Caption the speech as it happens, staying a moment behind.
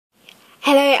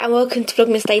Hello and welcome to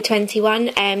Vlogmas Day 21.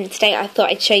 Today I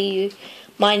thought I'd show you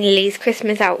mine and Lily's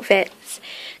Christmas outfits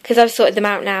because I've sorted them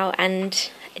out now and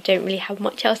I don't really have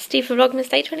much else to do for Vlogmas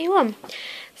Day 21.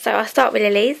 So I'll start with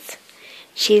Lily's.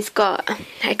 She's got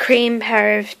a cream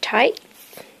pair of tights,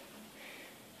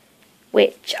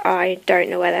 which I don't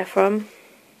know where they're from.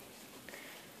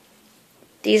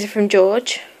 These are from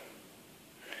George.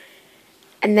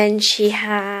 And then she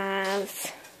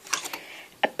has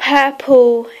a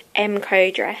purple M&Co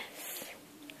dress,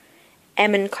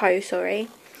 M&Co, sorry,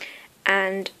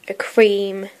 and a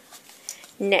cream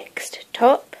next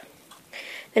top.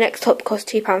 The next top cost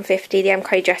 £2.50. The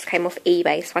M&Co dress came off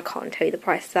eBay, so I can't tell you the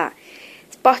price of that.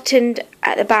 It's buttoned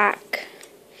at the back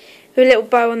with a little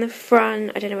bow on the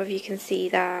front. I don't know whether you can see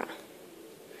that.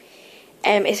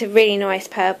 It's a really nice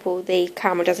purple. The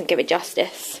camera doesn't give it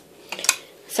justice.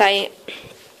 So I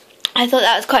thought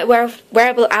that was quite a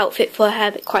wearable outfit for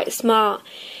her, but quite smart.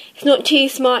 It's not too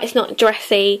smart, it's not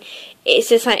dressy, it's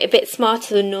just like a bit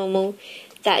smarter than normal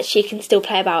that she can still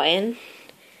play about in.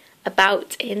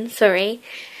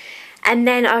 And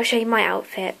then I'll show you my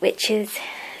outfit, which is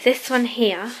this one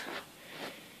here.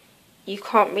 You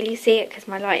can't really see it because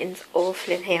my lighting's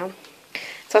awful in here.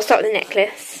 So I'll start with the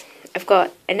necklace. I've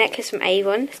got a necklace from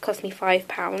Avon, it's cost me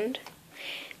 £5.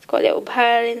 It's got a little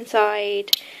pearl inside.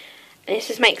 And this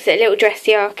just makes it a little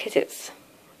dressier because it's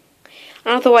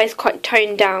an otherwise quite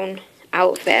toned down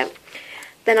outfit.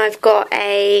 Then I've got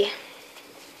a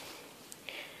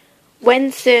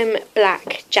Winsome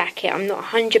black jacket. I'm not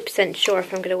 100% sure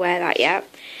if I'm going to wear that yet.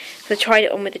 So I tried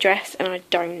it on with the dress and I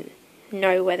don't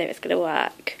know whether it's going to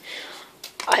work.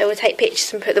 I will take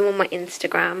pictures and put them on my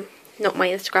Instagram. Not my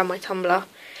Instagram, my Tumblr.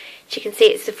 As you can see,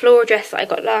 it's the floral dress that I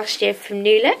got last year from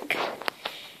New Look.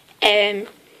 I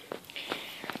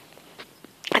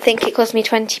think it cost me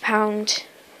 £20.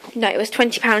 No, it was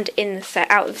 £20 in the set,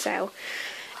 out of the sale.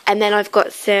 And then I've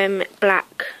got some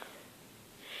black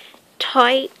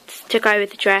tights to go with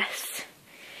the dress,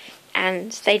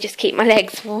 and they just keep my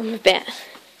legs warm a bit.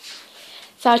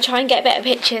 So I'll try and get better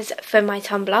pictures for my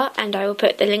Tumblr, and I will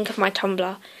put the link of my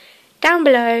Tumblr down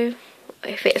below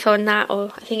if it's on that,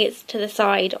 or I think it's to the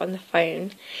side on the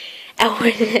phone or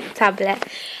the tablet.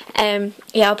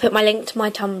 Yeah, I'll put my link to my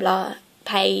Tumblr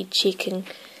page. You can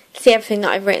see everything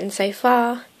that I've written so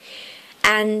far,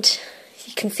 and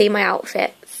you can see my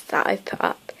outfits that I've put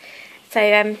up.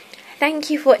 So thank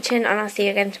you for watching, and I'll see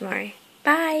you again tomorrow.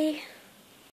 Bye.